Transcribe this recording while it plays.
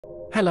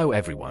Hello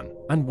everyone,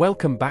 and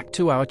welcome back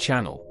to our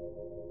channel.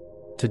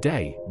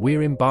 Today,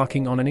 we're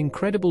embarking on an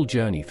incredible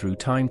journey through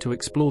time to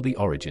explore the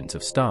origins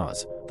of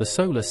stars, the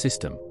solar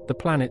system, the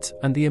planets,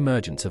 and the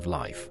emergence of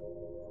life.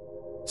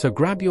 So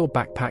grab your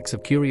backpacks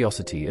of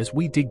curiosity as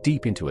we dig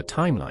deep into a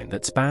timeline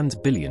that spans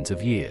billions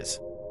of years.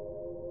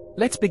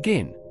 Let's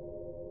begin.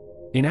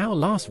 In our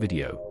last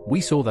video,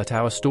 we saw that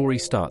our story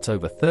starts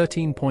over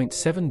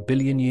 13.7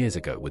 billion years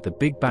ago with the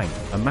Big Bang,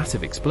 a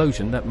massive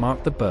explosion that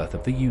marked the birth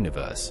of the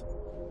universe.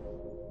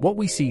 What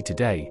we see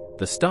today,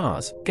 the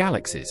stars,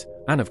 galaxies,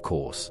 and of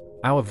course,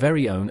 our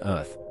very own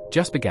Earth,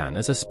 just began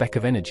as a speck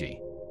of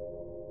energy.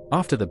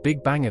 After the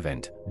Big Bang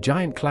event,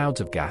 giant clouds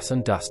of gas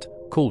and dust,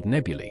 called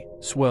nebulae,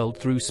 swirled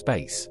through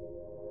space.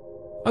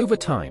 Over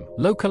time,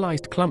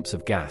 localized clumps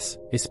of gas,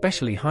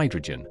 especially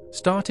hydrogen,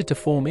 started to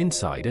form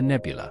inside a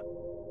nebula.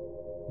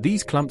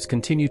 These clumps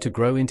continue to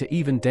grow into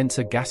even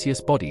denser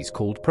gaseous bodies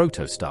called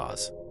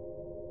protostars.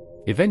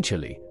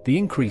 Eventually, the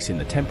increase in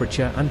the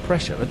temperature and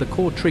pressure at the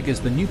core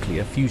triggers the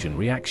nuclear fusion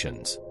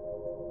reactions.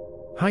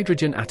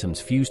 Hydrogen atoms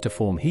fuse to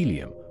form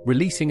helium,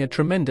 releasing a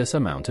tremendous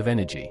amount of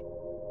energy.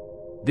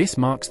 This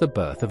marks the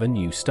birth of a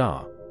new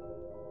star.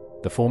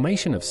 The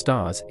formation of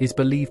stars is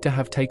believed to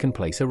have taken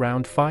place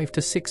around 5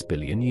 to 6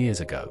 billion years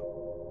ago.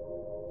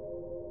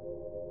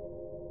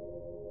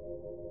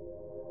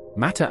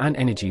 Matter and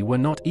energy were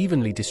not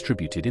evenly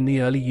distributed in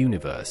the early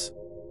universe.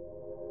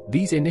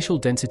 These initial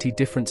density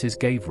differences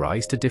gave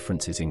rise to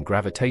differences in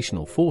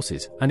gravitational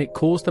forces, and it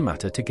caused the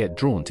matter to get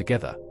drawn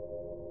together.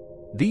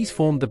 These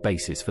formed the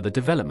basis for the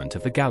development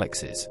of the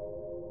galaxies.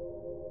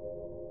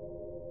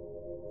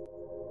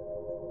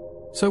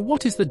 So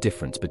what is the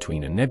difference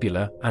between a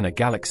nebula and a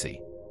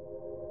galaxy?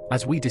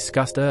 As we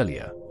discussed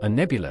earlier, a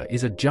nebula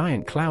is a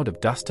giant cloud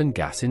of dust and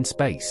gas in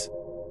space.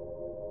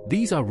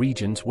 These are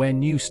regions where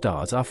new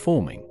stars are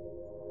forming.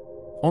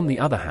 On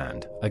the other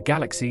hand, a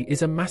galaxy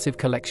is a massive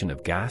collection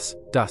of gas,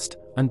 dust,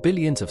 and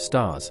billions of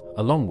stars,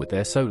 along with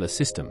their solar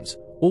systems,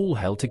 all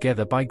held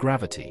together by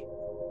gravity.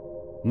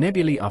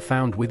 Nebulae are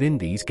found within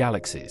these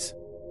galaxies.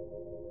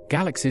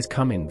 Galaxies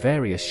come in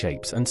various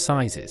shapes and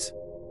sizes.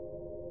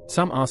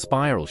 Some are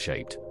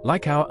spiral-shaped,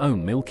 like our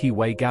own Milky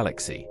Way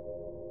galaxy.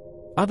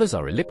 Others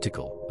are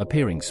elliptical,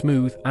 appearing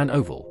smooth and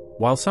oval,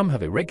 while some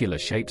have irregular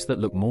shapes that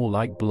look more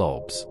like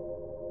blobs.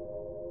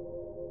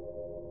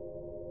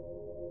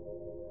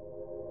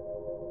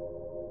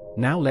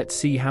 Now let's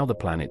see how the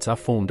planets are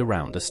formed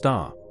around a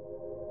star.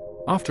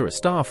 After a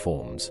star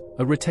forms,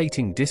 a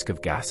rotating disk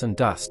of gas and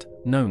dust,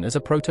 known as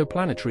a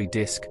protoplanetary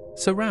disk,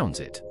 surrounds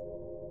it.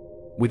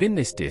 Within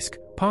this disk,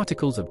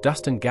 particles of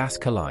dust and gas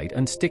collide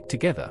and stick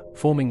together,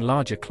 forming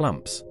larger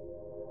clumps.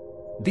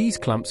 These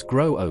clumps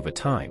grow over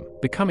time,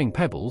 becoming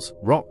pebbles,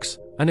 rocks,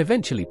 and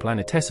eventually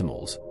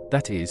planetesimals,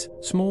 that is,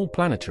 small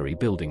planetary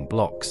building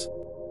blocks.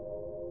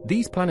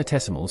 These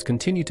planetesimals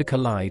continue to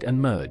collide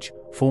and merge,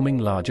 forming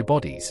larger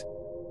bodies.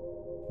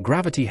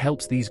 Gravity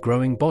helps these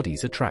growing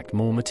bodies attract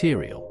more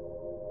material.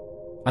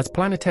 As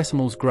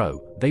planetesimals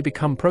grow, they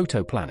become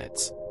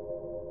protoplanets.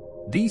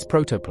 These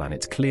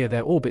protoplanets clear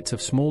their orbits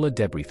of smaller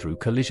debris through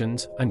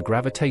collisions and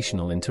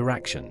gravitational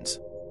interactions.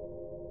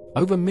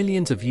 Over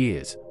millions of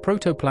years,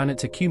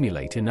 protoplanets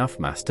accumulate enough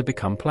mass to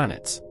become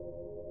planets.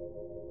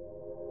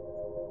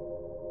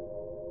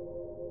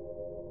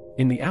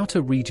 In the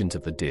outer regions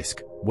of the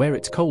disk, where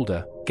it's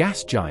colder,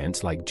 gas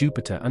giants like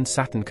Jupiter and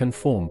Saturn can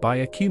form by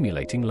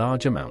accumulating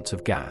large amounts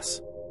of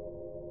gas.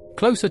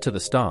 Closer to the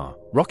star,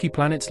 rocky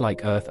planets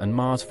like Earth and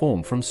Mars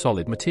form from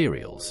solid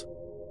materials.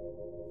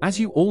 As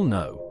you all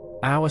know,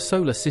 our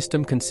solar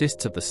system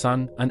consists of the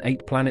Sun and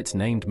 8 planets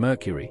named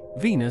Mercury,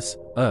 Venus,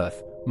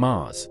 Earth,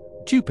 Mars,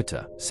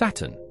 Jupiter,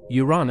 Saturn,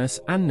 Uranus,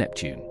 and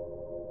Neptune.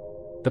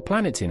 The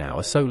planets in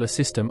our solar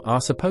system are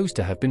supposed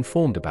to have been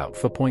formed about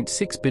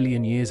 4.6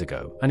 billion years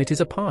ago, and it is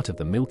a part of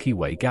the Milky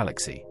Way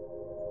galaxy.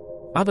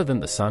 Other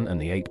than the Sun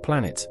and the 8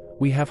 planets,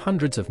 we have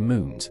hundreds of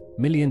moons,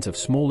 millions of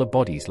smaller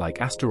bodies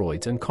like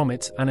asteroids and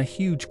comets, and a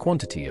huge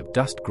quantity of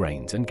dust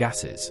grains and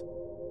gases.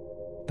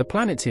 The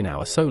planets in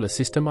our solar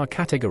system are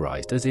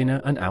categorized as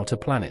inner and outer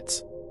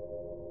planets.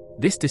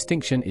 This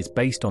distinction is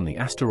based on the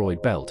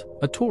asteroid belt,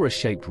 a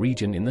torus-shaped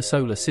region in the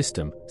solar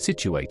system,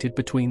 situated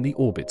between the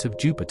orbits of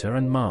Jupiter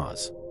and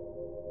Mars.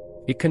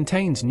 It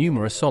contains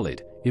numerous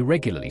solid,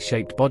 irregularly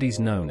shaped bodies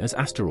known as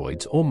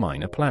asteroids or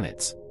minor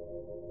planets.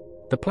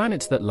 The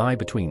planets that lie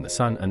between the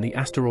Sun and the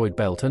asteroid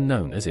belt are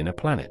known as inner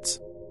planets.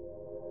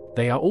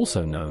 They are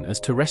also known as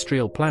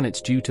terrestrial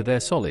planets due to their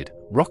solid,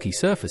 rocky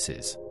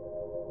surfaces.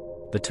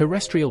 The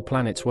terrestrial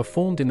planets were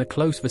formed in the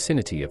close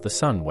vicinity of the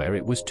Sun where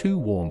it was too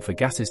warm for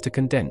gases to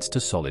condense to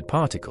solid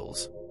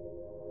particles.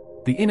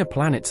 The inner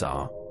planets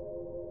are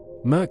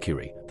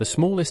Mercury, the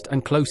smallest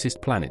and closest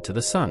planet to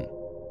the Sun.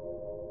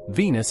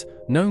 Venus,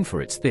 known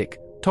for its thick,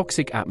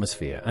 toxic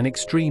atmosphere and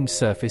extreme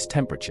surface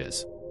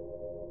temperatures.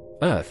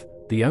 Earth,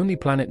 the only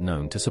planet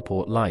known to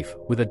support life,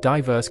 with a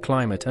diverse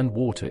climate and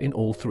water in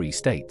all 3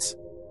 states.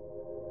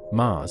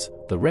 Mars,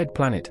 the red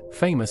planet,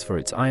 famous for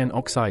its iron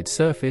oxide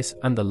surface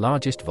and the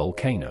largest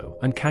volcano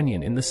and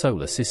canyon in the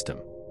solar system.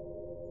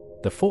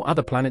 The 4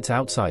 other planets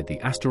outside the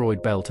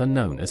asteroid belt are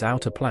known as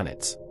outer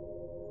planets.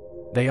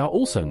 They are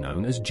also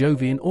known as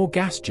Jovian or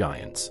gas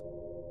giants.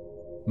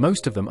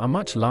 Most of them are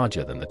much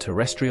larger than the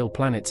terrestrial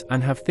planets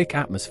and have thick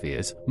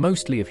atmospheres,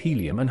 mostly of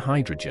helium and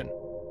hydrogen.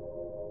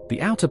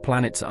 The outer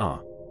planets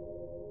are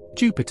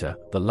Jupiter,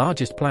 the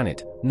largest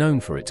planet, known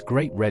for its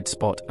great red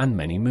spot and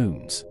many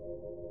moons.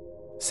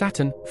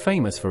 Saturn,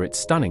 famous for its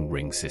stunning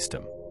ring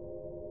system.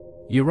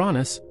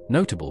 Uranus,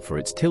 notable for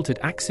its tilted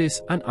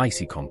axis and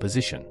icy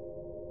composition.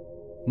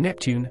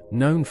 Neptune,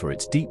 known for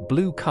its deep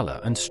blue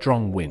color and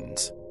strong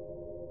winds.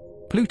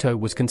 Pluto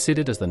was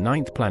considered as the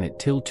 9th planet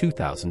till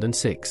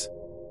 2006.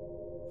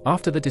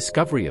 After the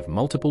discovery of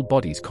multiple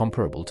bodies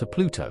comparable to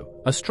Pluto,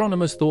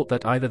 astronomers thought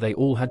that either they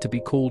all had to be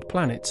called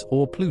planets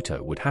or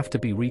Pluto would have to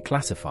be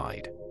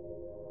reclassified.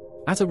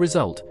 As a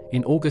result,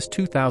 in August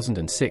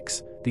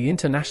 2006, the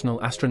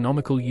International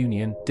Astronomical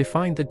Union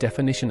defined the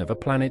definition of a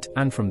planet,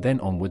 and from then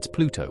onwards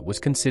Pluto was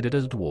considered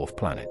as a dwarf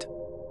planet.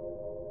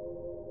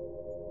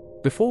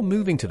 Before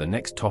moving to the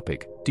next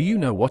topic, do you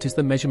know what is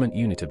the measurement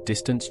unit of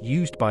distance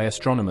used by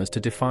astronomers to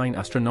define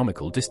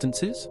astronomical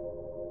distances?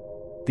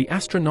 The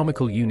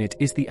astronomical unit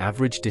is the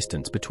average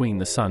distance between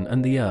the Sun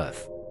and the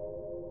Earth.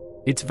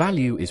 Its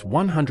value is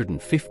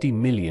 150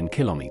 million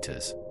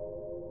kilometers.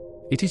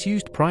 It is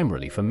used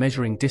primarily for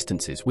measuring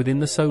distances within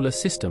the solar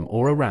system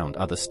or around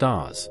other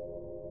stars.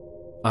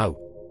 Oh.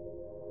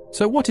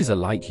 So what is a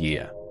light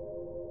year?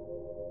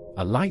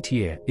 A light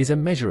year is a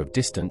measure of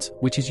distance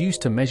which is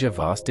used to measure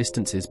vast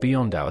distances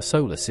beyond our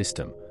solar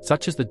system,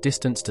 such as the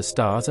distance to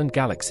stars and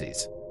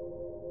galaxies.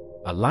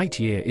 A light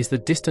year is the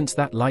distance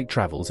that light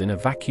travels in a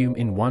vacuum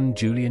in 1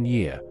 Julian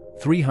year,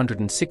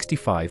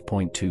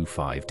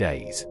 365.25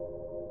 days.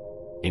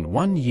 In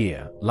 1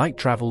 year, light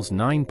travels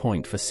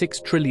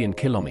 9.46 trillion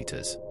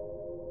kilometers.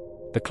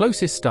 The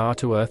closest star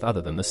to Earth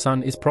other than the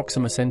Sun is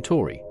Proxima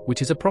Centauri,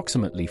 which is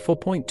approximately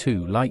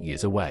 4.2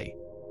 light-years away.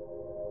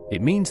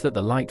 It means that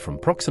the light from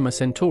Proxima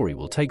Centauri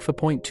will take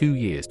 4.2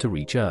 years to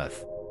reach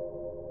Earth.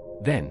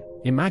 Then,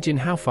 imagine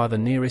how far the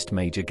nearest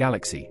major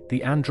galaxy,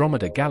 the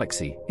Andromeda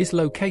Galaxy, is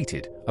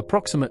located,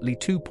 approximately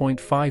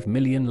 2.5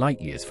 million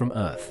light-years from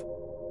Earth.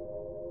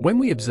 When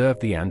we observe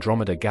the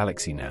Andromeda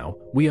Galaxy now,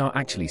 we are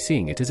actually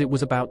seeing it as it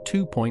was about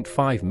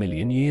 2.5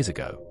 million years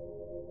ago.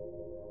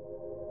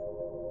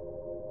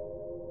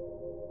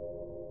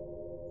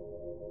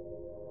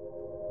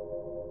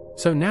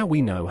 So now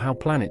we know how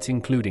planets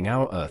including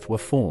our Earth were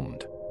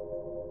formed.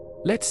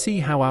 Let's see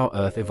how our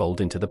Earth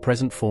evolved into the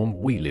present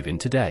form we live in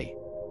today.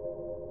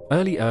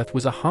 Early Earth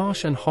was a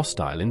harsh and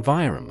hostile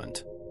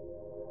environment.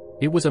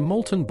 It was a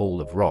molten ball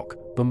of rock,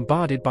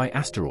 bombarded by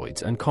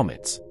asteroids and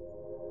comets.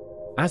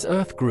 As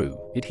Earth grew,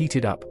 it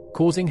heated up,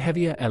 causing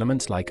heavier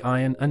elements like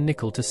iron and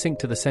nickel to sink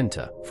to the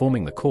center,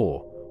 forming the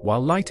core,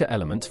 while lighter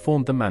elements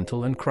formed the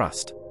mantle and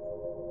crust.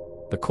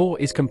 The core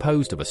is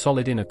composed of a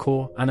solid inner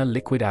core and a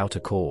liquid outer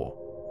core.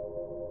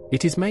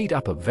 It is made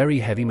up of very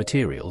heavy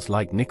materials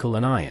like nickel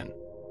and iron.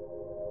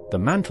 The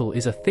mantle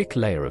is a thick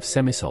layer of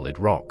semi-solid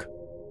rock.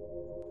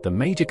 The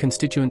major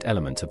constituent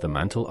elements of the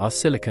mantle are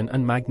silicon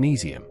and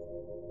magnesium.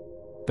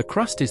 The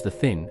crust is the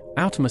thin,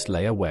 outermost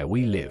layer where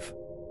we live.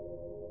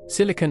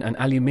 Silicon and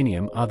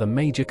aluminium are the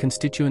major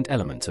constituent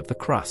elements of the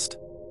crust.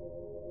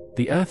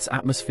 The Earth's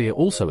atmosphere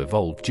also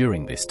evolved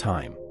during this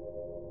time.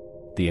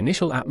 The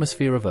initial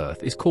atmosphere of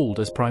Earth is called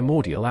as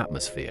primordial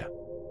atmosphere.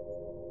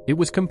 It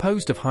was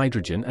composed of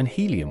hydrogen and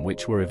helium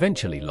which were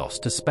eventually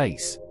lost to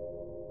space.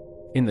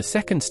 In the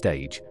second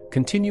stage,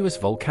 continuous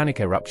volcanic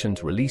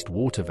eruptions released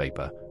water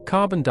vapor,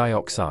 carbon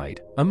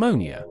dioxide,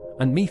 ammonia,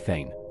 and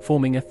methane,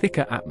 forming a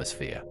thicker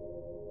atmosphere.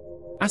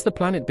 As the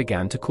planet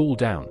began to cool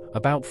down,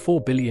 about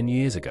 4 billion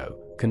years ago,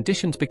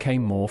 conditions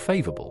became more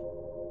favorable.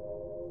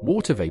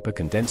 Water vapor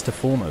condensed to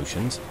form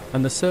oceans,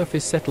 and the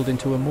surface settled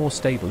into a more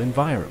stable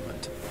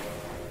environment.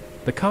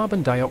 The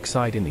carbon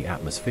dioxide in the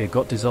atmosphere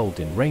got dissolved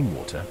in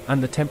rainwater,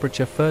 and the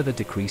temperature further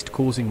decreased,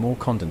 causing more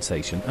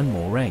condensation and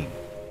more rain.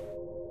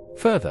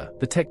 Further,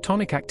 the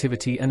tectonic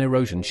activity and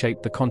erosion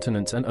shaped the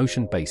continents and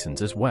ocean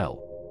basins as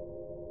well.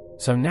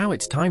 So now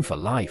it's time for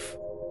life.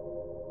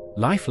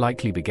 Life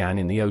likely began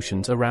in the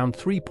oceans around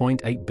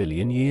 3.8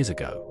 billion years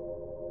ago.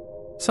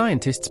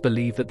 Scientists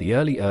believe that the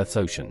early Earth's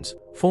oceans,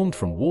 formed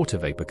from water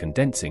vapor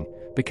condensing,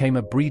 became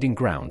a breeding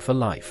ground for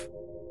life.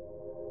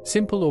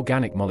 Simple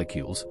organic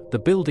molecules, the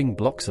building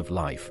blocks of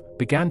life,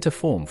 began to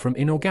form from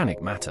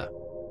inorganic matter.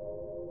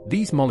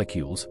 These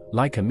molecules,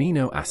 like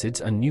amino acids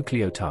and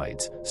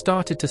nucleotides,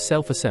 started to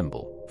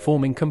self-assemble,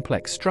 forming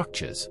complex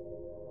structures.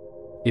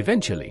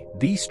 Eventually,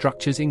 these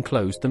structures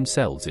enclosed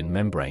themselves in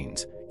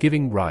membranes,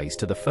 giving rise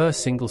to the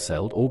first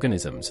single-celled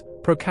organisms,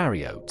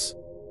 prokaryotes.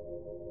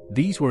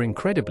 These were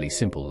incredibly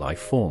simple life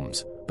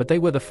forms, but they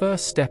were the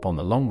first step on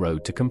the long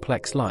road to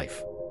complex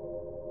life.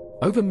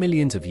 Over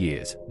millions of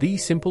years,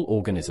 these simple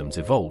organisms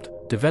evolved,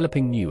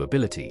 developing new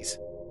abilities.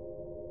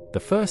 The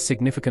first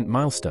significant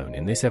milestone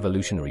in this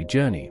evolutionary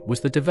journey was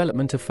the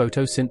development of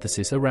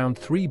photosynthesis around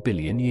 3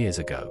 billion years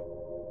ago.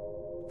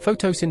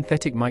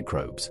 Photosynthetic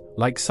microbes,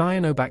 like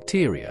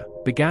cyanobacteria,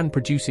 began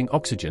producing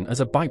oxygen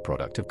as a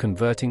byproduct of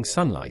converting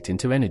sunlight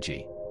into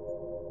energy.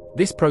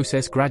 This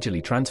process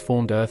gradually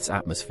transformed Earth's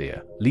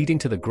atmosphere, leading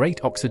to the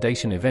Great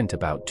Oxidation Event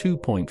about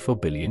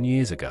 2.4 billion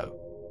years ago.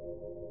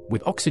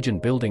 With oxygen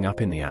building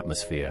up in the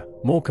atmosphere,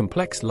 more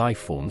complex life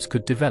forms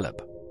could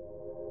develop.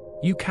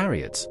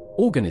 Eukaryotes,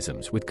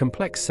 organisms with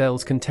complex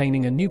cells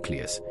containing a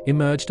nucleus,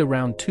 emerged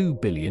around 2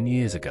 billion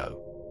years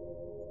ago.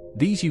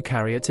 These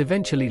eukaryotes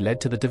eventually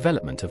led to the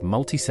development of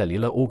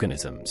multicellular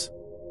organisms.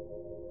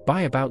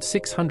 By about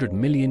 600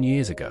 million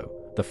years ago,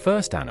 the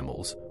first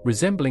animals,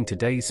 resembling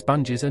today's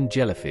sponges and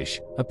jellyfish,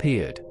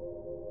 appeared.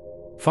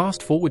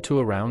 Fast forward to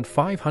around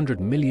 500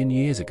 million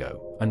years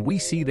ago, and we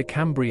see the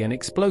Cambrian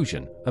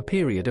explosion, a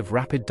period of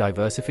rapid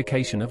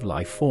diversification of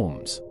life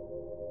forms.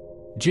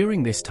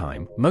 During this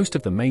time, most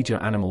of the major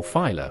animal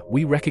phyla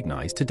we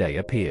recognize today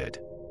appeared.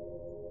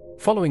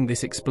 Following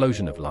this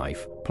explosion of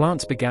life,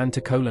 plants began to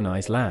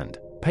colonize land,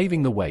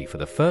 paving the way for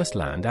the first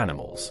land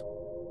animals.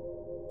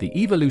 The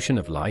evolution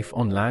of life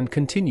on land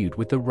continued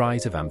with the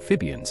rise of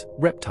amphibians,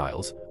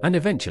 reptiles, and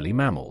eventually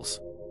mammals.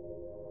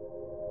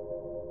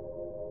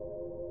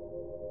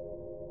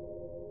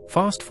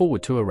 Fast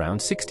forward to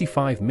around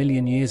 65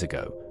 million years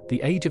ago,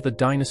 the age of the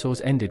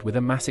dinosaurs ended with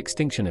a mass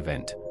extinction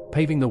event,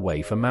 paving the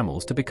way for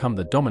mammals to become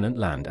the dominant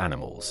land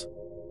animals.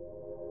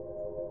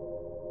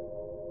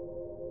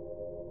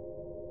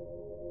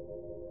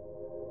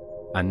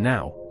 And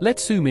now,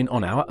 let's zoom in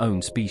on our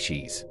own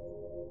species.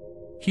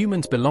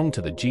 Humans belong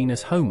to the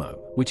genus Homo,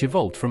 which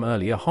evolved from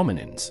earlier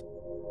hominins.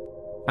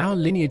 Our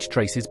lineage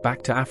traces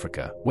back to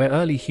Africa, where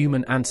early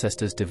human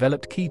ancestors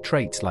developed key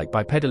traits like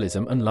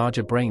bipedalism and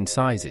larger brain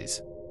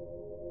sizes.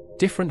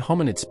 Different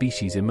hominid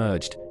species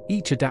emerged,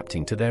 each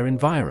adapting to their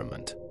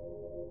environment.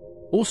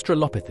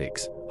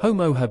 Australopithecus,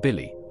 Homo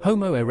habilis,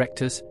 Homo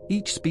erectus,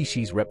 each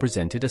species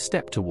represented a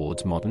step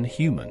towards modern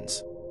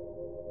humans.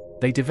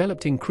 They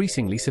developed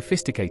increasingly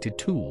sophisticated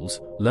tools,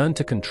 learned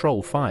to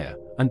control fire,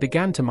 and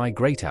began to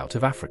migrate out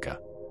of Africa.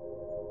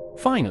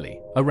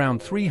 Finally,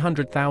 around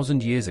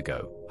 300,000 years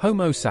ago,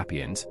 Homo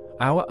sapiens,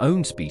 our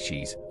own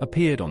species,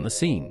 appeared on the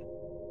scene.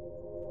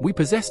 We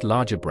possessed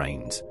larger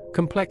brains,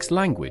 complex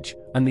language,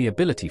 and the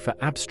ability for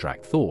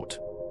abstract thought.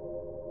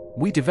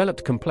 We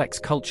developed complex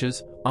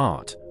cultures,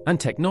 art, and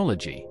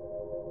technology.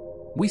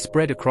 We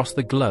spread across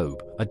the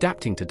globe,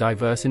 adapting to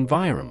diverse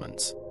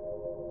environments.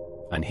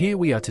 And here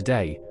we are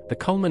today, the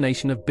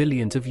culmination of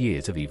billions of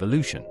years of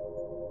evolution.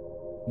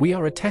 We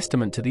are a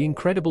testament to the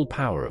incredible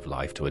power of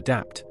life to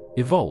adapt,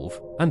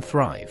 evolve, and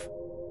thrive.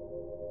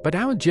 But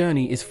our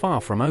journey is far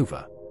from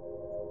over.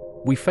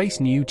 We face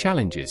new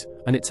challenges,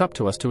 and it's up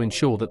to us to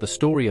ensure that the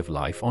story of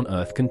life on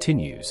Earth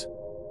continues.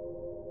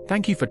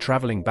 Thank you for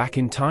traveling back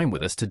in time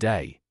with us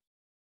today.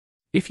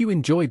 If you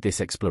enjoyed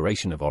this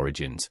exploration of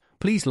origins,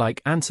 please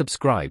like and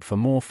subscribe for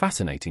more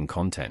fascinating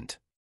content.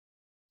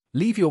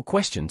 Leave your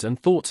questions and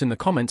thoughts in the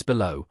comments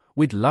below,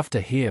 we'd love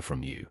to hear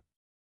from you.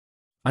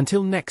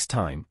 Until next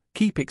time,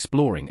 keep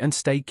exploring and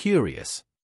stay curious.